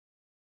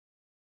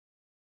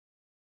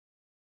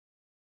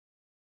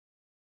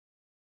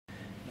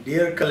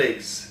Dear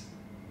colleagues,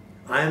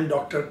 I am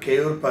Dr.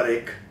 Keyur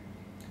Parikh,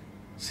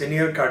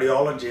 Senior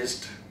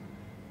Cardiologist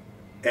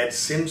at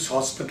CIMS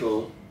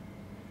Hospital,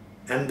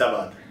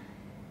 Ahmedabad.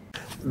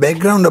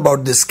 Background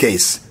about this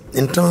case.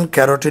 Internal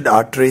carotid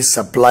artery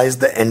supplies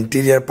the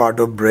anterior part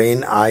of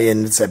brain, eye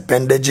and its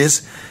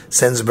appendages,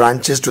 sends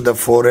branches to the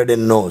forehead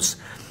and nose.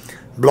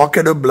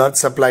 Blockade of blood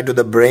supply to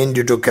the brain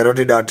due to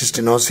carotid artery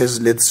stenosis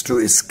leads to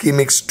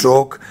ischemic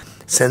stroke,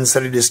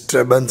 sensory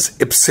disturbance,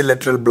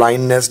 ipsilateral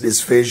blindness,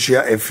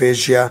 dysphagia,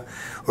 aphasia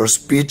or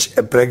speech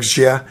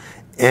apraxia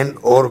and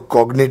or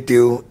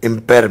cognitive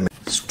impairment.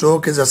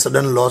 Stroke is a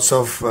sudden loss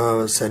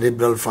of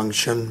cerebral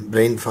function,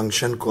 brain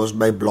function caused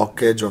by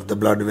blockage of the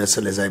blood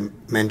vessel as I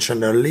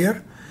mentioned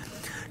earlier.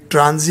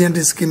 Transient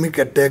ischemic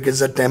attack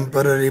is a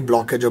temporary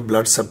blockage of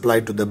blood supply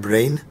to the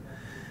brain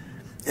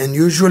and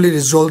usually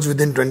resolves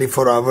within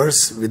 24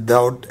 hours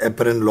without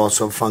apparent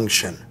loss of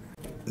function.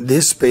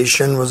 This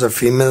patient was a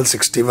female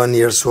 61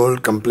 years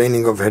old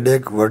complaining of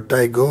headache,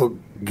 vertigo,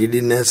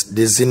 giddiness,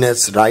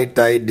 dizziness, right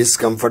eye,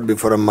 discomfort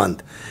before a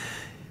month.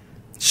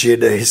 She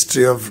had a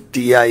history of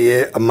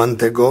TIA a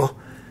month ago.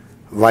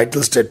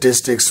 Vital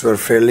statistics were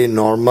fairly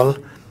normal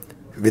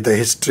with a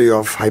history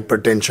of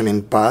hypertension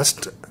in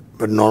past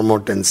but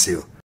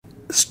normotensive.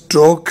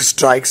 Stroke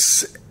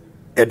strikes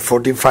at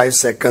 45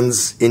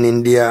 seconds in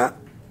India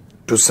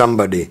to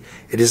somebody.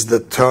 It is the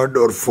third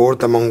or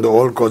fourth among the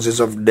all causes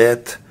of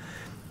death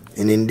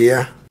in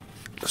India.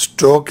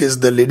 Stroke is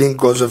the leading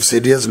cause of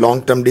serious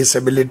long-term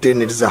disability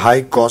and it is a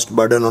high cost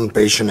burden on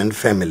patient and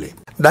family.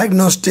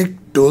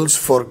 Diagnostic tools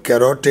for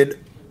carotid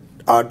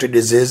artery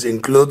disease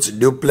includes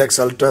duplex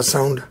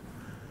ultrasound,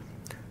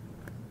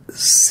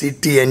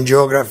 CT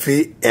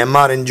angiography,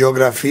 MR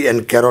angiography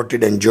and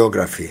carotid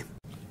angiography.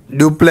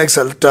 Duplex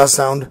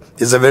ultrasound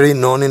is a very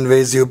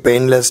non-invasive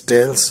painless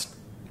test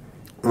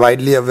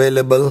widely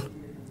available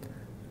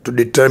to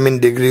determine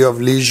degree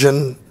of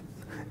lesion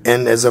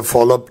and as a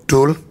follow-up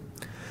tool.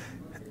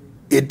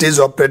 It is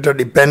operator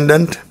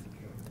dependent.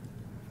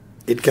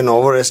 It can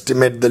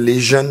overestimate the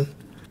lesion.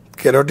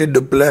 Carotid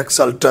duplex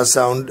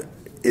ultrasound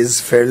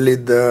is fairly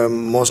the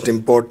most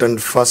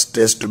important first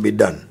test to be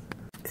done.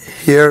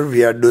 Here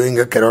we are doing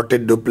a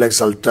carotid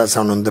duplex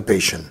ultrasound on the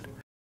patient.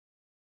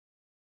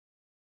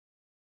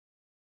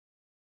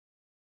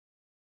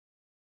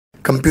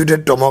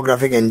 Computed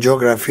tomographic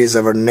angiography is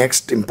our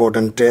next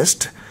important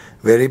test.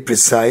 Very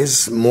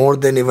precise, more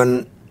than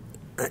even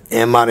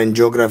MR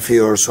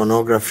angiography or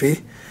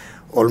sonography,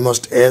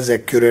 almost as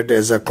accurate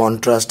as a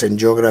contrast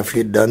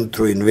angiography done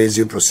through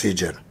invasive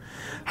procedure.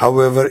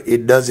 However,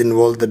 it does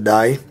involve the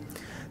dye.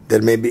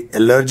 There may be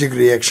allergic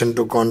reaction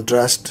to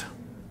contrast.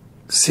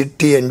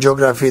 CT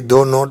angiography,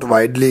 though not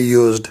widely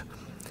used,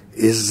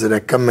 is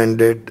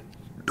recommended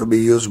to be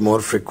used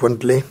more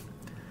frequently.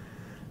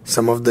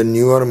 Some of the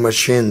newer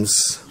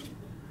machines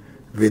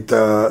with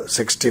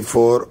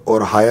 64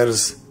 or higher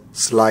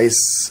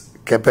slice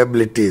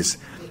capabilities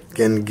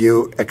can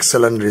give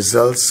excellent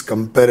results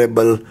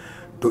comparable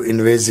to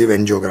invasive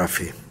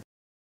angiography.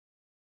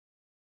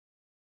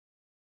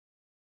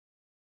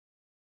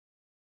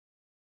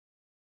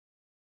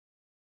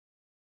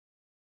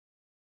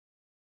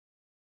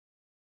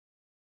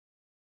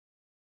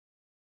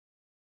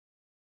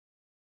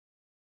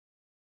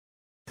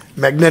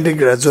 Magnetic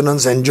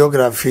resonance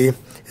angiography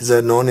is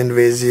a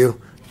non-invasive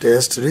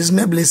test,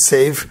 reasonably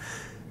safe,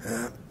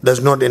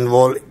 does not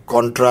involve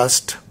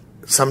contrast.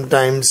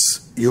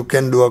 Sometimes you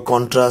can do a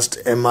contrast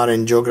MR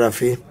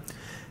angiography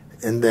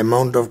and the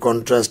amount of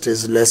contrast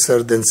is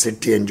lesser than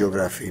CT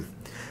angiography.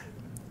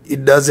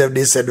 It does have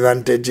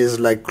disadvantages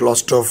like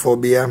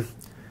claustrophobia.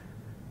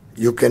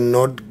 You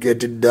cannot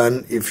get it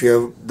done if you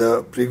have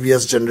the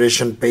previous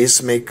generation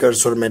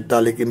pacemakers or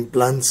metallic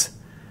implants.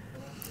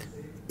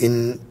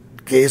 In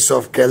case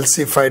of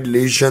calcified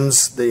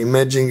lesions, the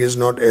imaging is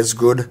not as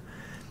good,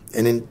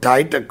 and in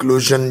tight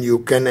occlusion you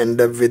can end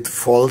up with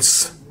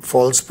false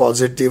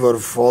positive or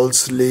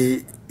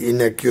falsely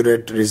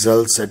inaccurate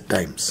results at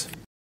times.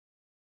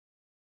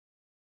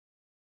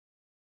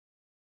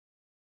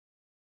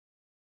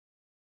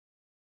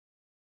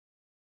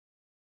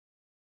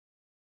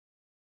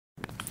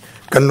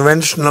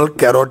 Conventional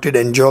carotid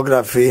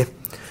angiography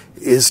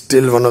is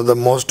still one of the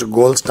most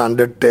gold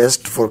standard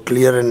tests for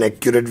clear and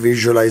accurate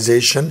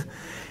visualization.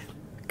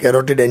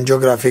 Carotid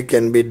angiography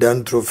can be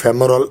done through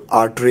femoral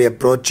artery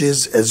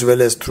approaches as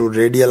well as through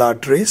radial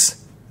arteries.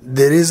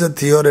 There is a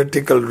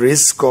theoretical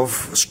risk of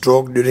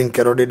stroke during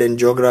carotid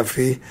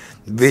angiography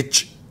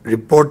which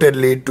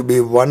reportedly to be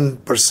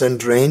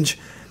 1% range.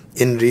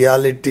 In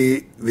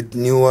reality, with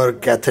newer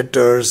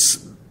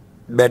catheters,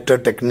 better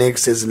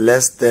techniques is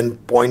less than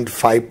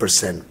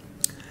 0.5%.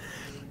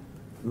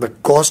 The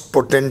cost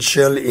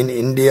potential in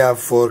India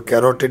for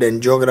carotid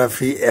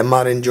angiography,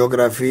 MR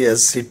angiography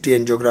as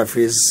CT angiography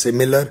is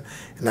similar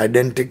and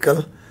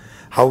identical.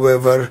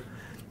 However,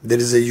 there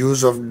is a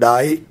use of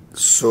dye,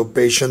 so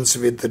patients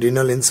with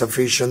renal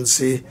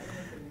insufficiency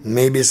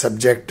may be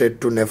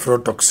subjected to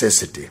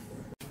nephrotoxicity.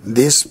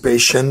 This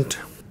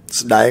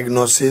patient's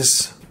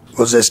diagnosis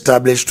was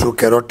established through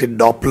carotid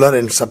Doppler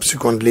and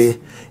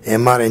subsequently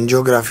MR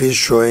angiography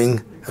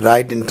showing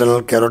right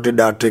internal carotid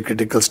artery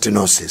critical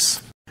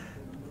stenosis.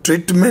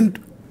 Treatment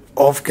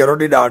of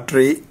carotid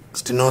artery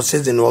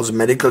stenosis involves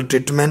medical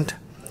treatment,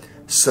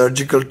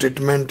 surgical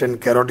treatment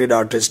and carotid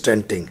artery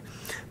stenting.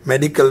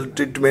 Medical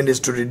treatment is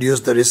to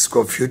reduce the risk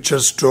of future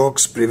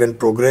strokes, prevent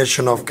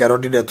progression of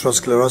carotid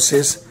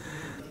atherosclerosis.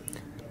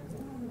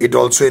 It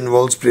also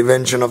involves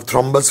prevention of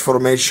thrombus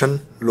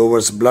formation,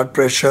 lowers blood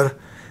pressure,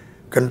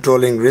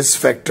 controlling risk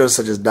factors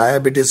such as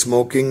diabetes,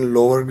 smoking,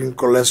 lowering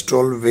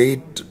cholesterol,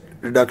 weight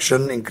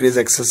reduction, increased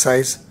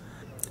exercise,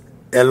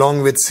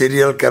 along with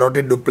serial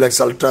carotid duplex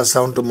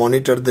ultrasound to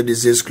monitor the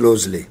disease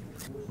closely.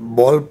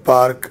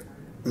 Ballpark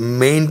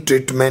main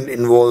treatment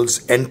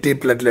involves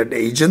antiplatelet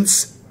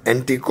agents,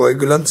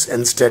 anticoagulants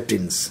and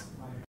statins.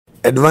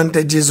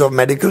 Advantages of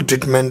medical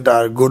treatment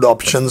are good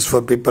options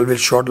for people with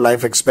short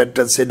life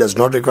expectancy, does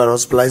not require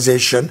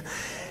hospitalization,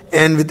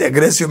 and with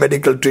aggressive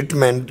medical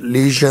treatment,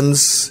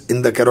 lesions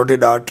in the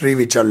carotid artery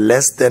which are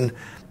less than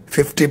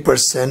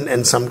 50%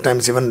 and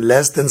sometimes even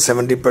less than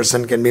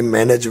 70% can be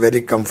managed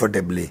very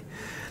comfortably.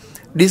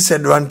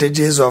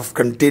 Disadvantages of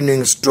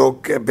continuing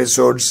stroke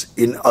episodes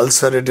in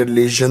ulcerated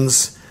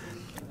lesions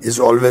is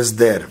always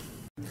there.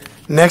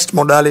 Next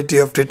modality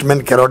of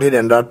treatment, carotid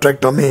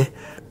endarterectomy,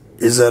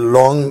 is a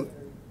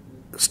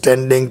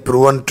long-standing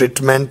proven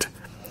treatment,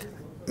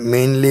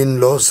 mainly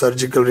in low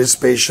surgical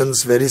risk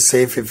patients, very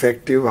safe,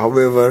 effective.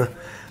 However,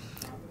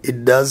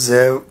 it does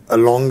have a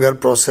longer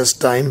process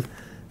time.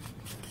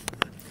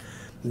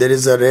 There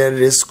is a rare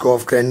risk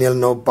of cranial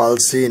nerve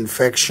palsy,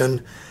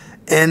 infection,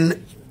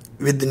 and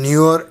with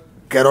newer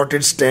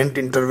carotid stent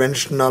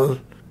interventional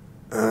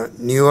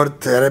newer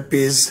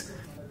therapies,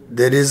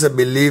 there is a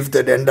belief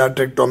that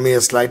endarterectomy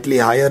has slightly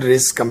higher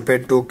risk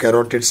compared to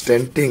carotid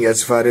stenting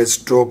as far as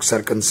strokes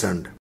are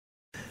concerned.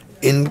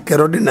 In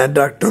carotid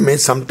endarterectomy,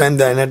 sometimes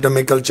the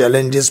anatomical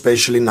challenges,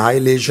 especially in high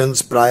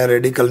lesions, prior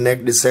radical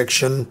neck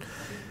dissection,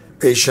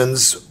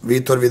 patients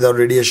with or without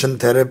radiation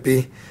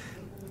therapy,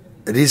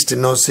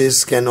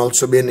 restenosis can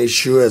also be an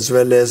issue, as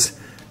well as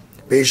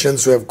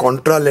patients who have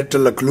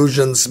contralateral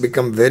occlusions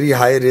become very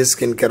high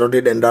risk in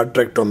carotid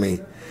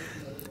endarterectomy.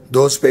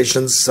 Those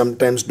patients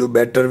sometimes do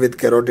better with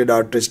carotid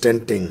artery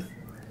stenting.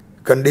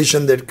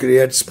 Condition that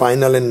creates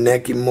spinal and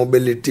neck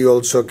immobility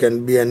also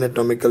can be an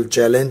anatomical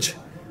challenge.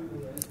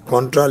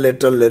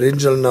 Contralateral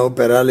laryngeal nerve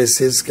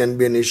paralysis can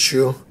be an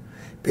issue.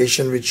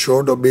 Patients with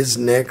short obese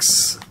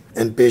necks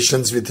and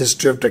patients with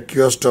history of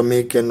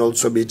tracheostomy can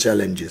also be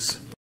challenges.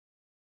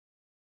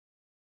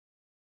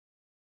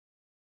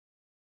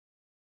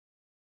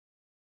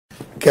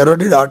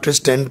 Carotid artery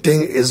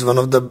stenting is one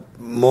of the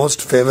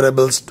most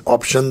favorable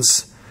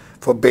options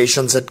for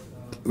patients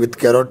with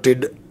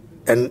carotid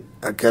and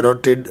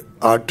carotid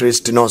artery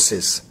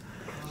stenosis.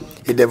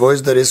 It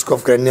avoids the risk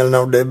of cranial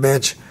nerve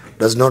damage,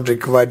 does not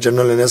require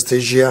general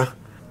anesthesia.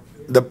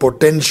 The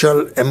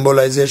potential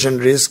embolization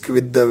risk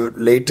with the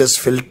latest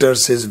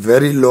filters is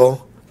very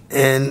low,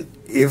 and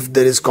if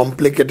there is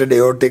complicated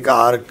aortic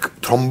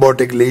arc,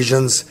 thrombotic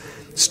lesions,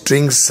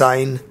 string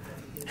sign,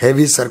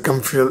 heavy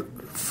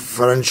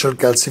circumferential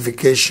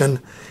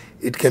calcification,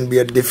 it can be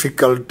a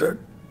difficult,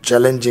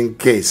 challenging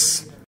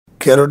case.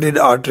 Carotid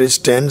artery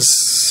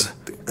stents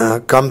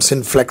comes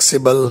in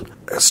flexible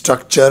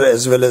structure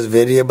as well as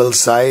variable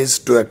size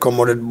to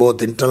accommodate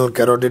both internal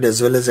carotid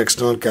as well as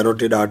external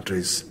carotid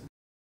arteries.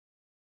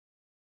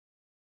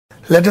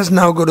 Let us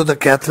now go to the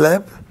cath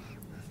lab.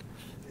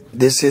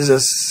 This is a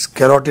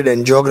carotid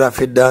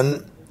angiography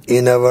done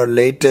in our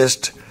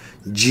latest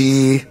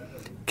GE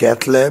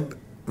cath lab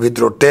with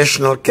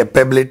rotational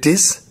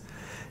capabilities,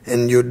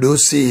 and you do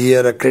see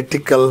here a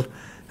critical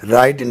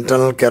right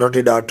internal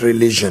carotid artery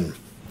lesion.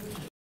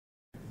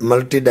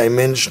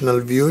 Multi-dimensional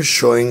view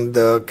showing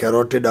the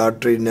carotid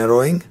artery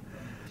narrowing,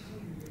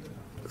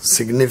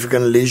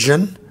 significant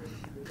lesion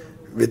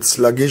with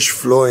sluggish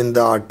flow in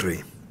the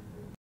artery.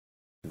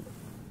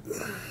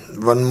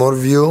 One more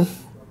view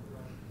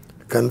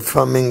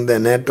confirming the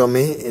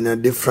anatomy in a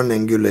different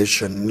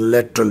angulation,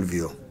 lateral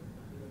view.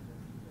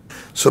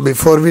 So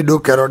before we do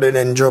carotid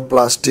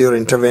angioplasty or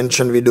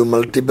intervention, we do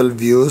multiple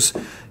views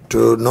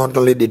to not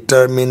only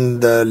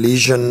determine the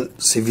lesion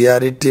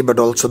severity but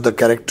also the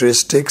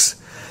characteristics,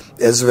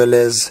 as well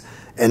as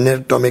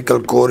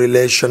anatomical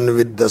correlation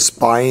with the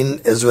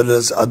spine as well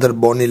as other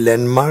bony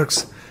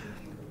landmarks.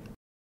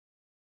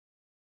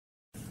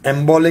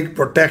 Embolic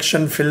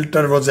protection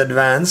filter was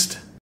advanced.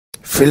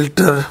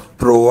 Filter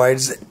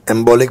provides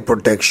embolic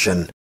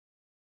protection.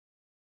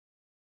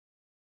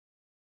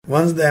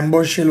 Once the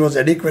embosshield was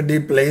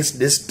adequately placed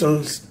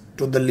distal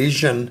to the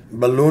lesion,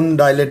 balloon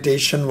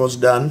dilatation was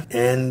done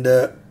and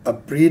a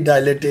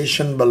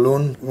pre-dilatation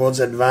balloon was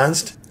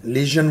advanced.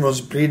 Lesion was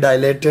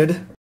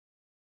pre-dilated.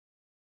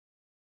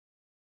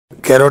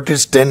 Carotid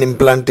stent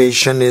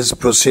implantation is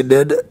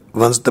proceeded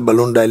once the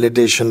balloon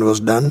dilatation was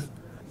done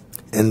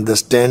and the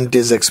stent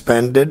is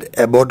expanded.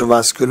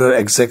 Abortovascular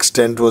exact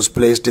stent was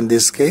placed in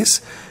this case,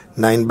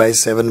 9 by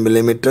 7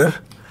 mm,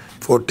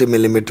 40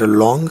 mm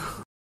long.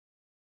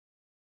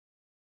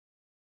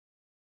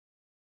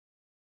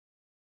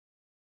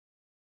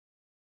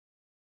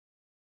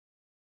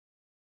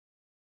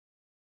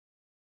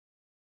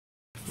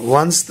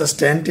 Once the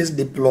stent is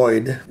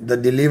deployed, the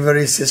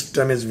delivery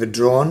system is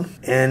withdrawn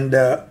and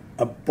a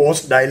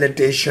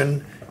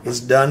post-dilatation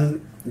is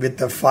done with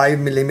a 5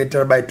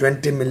 mm by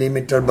 20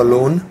 mm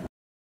balloon.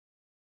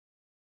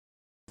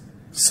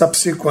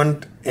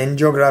 Subsequent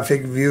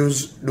angiographic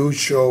views do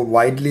show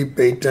widely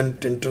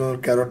patent internal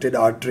carotid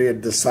artery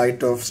at the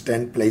site of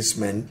stent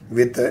placement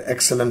with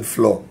excellent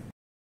flow.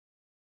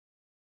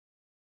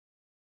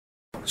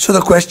 So the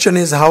question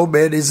is, how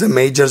bad is a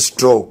major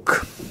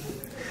stroke?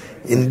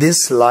 In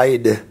this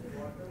slide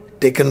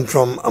taken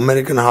from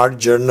American Heart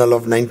Journal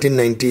of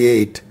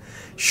 1998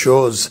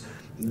 shows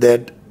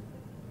that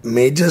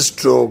major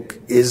stroke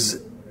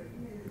is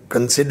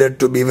considered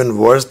to be even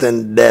worse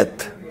than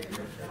death,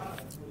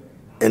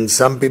 and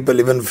some people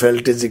even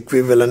felt is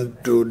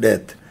equivalent to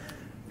death.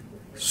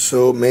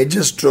 So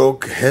major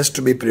stroke has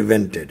to be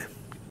prevented.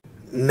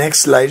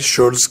 Next slide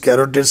shows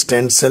carotid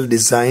stent cell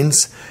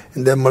designs,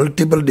 and there are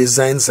multiple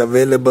designs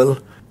available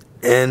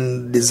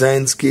and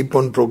designs keep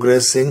on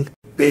progressing.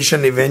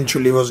 Patient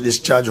eventually was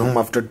discharged home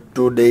after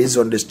 2 days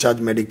on discharge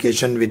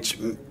medication, which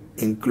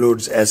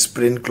includes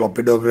aspirin,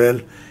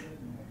 clopidogrel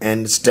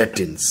and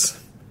statins.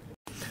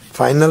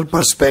 Final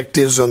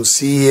perspectives on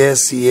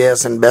CES,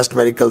 CAS and best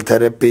medical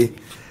therapy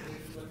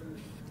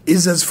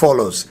is as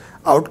follows.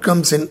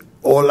 Outcomes in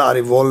all are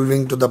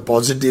evolving to the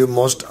positive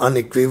most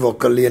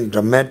unequivocally and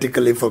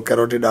dramatically for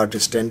carotid artery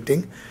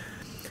stenting.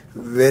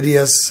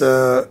 Various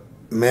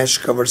mesh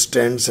covered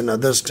stents and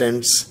other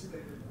stents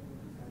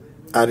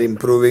are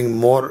improving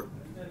more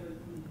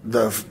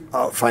the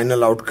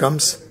final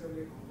outcomes.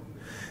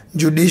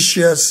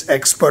 Judicious,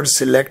 expert,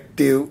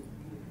 selective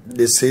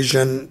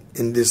decision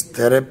in these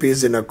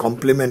therapies in a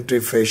complementary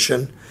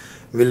fashion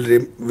will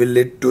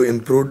lead to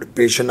improved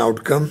patient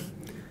outcome,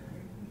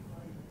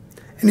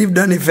 and if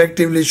done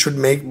effectively should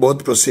make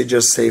both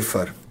procedures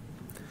safer.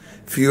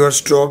 Fewer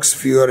strokes,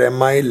 fewer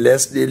MI,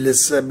 less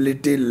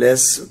disability,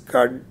 less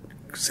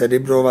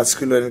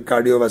cerebrovascular and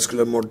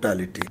cardiovascular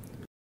mortality.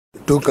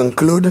 To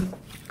conclude,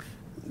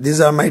 these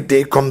are my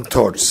take-home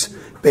thoughts.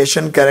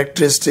 Patient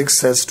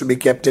characteristics has to be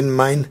kept in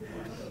mind.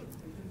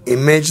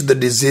 Image the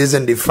disease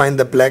and define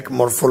the plaque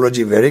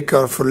morphology very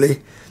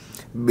carefully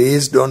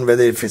based on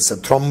whether if it's a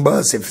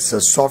thrombus, if it's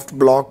a soft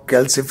block,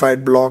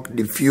 calcified block,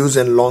 diffuse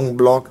and long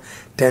block,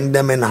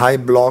 tandem and high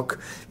block,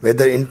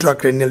 whether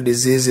intracranial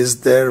disease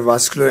is there,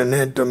 vascular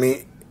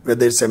anatomy,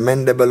 whether it's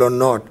amendable or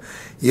not.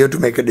 You have to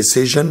make a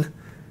decision.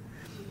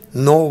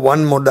 No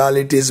one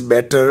modality is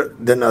better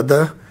than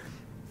other,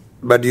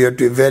 but you have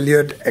to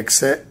evaluate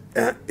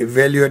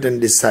and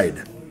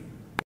decide.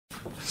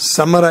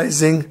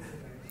 Summarizing,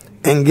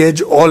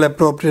 engage all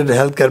appropriate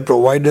healthcare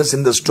providers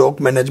in the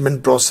stroke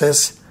management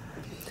process.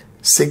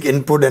 Seek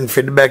input and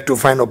feedback to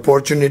find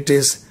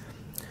opportunities.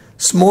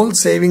 Small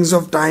savings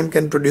of time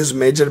can produce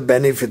major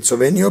benefits. So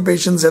when your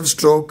patients have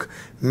stroke,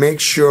 make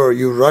sure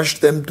you rush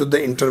them to the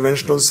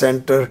interventional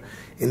center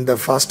in the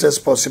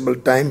fastest possible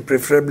time,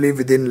 preferably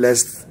within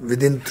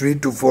 3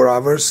 to 4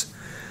 hours,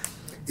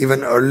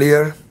 even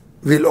earlier.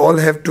 We'll all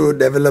have to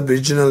develop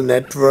regional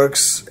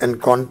networks and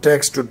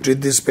contacts to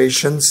treat these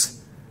patients,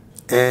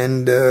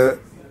 and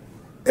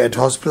at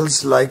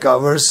hospitals like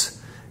ours,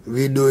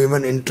 we do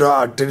even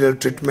intra-arterial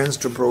treatments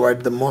to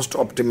provide the most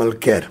optimal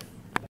care.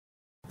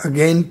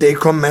 Again,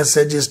 take-home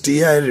message is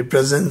TI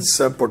represents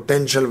a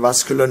potential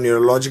vascular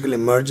neurological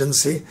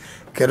emergency.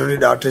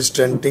 Carotid artery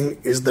stenting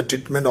is the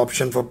treatment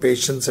option for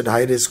patients at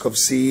high risk of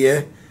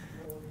CEA.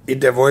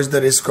 It avoids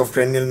the risk of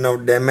cranial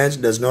nerve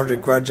damage, does not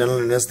require general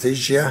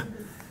anesthesia,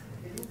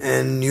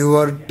 and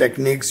newer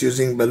techniques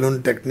using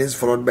balloon techniques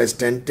followed by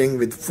stenting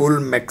with full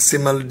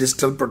maximal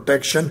distal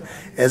protection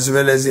as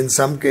well as in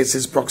some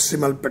cases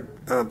proximal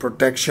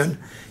protection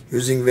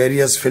using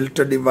various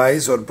filter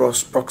device or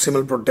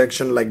proximal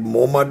protection like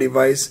MOMA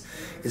device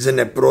is an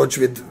approach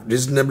with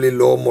reasonably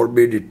low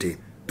morbidity.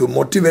 To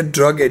motivate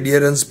drug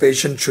adherence,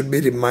 patients should be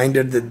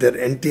reminded that their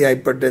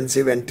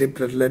antihypertensive,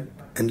 antiplatelet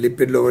and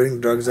lipid lowering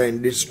drugs are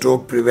indeed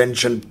stroke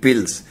prevention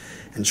pills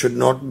and should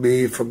not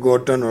be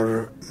forgotten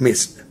or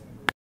missed.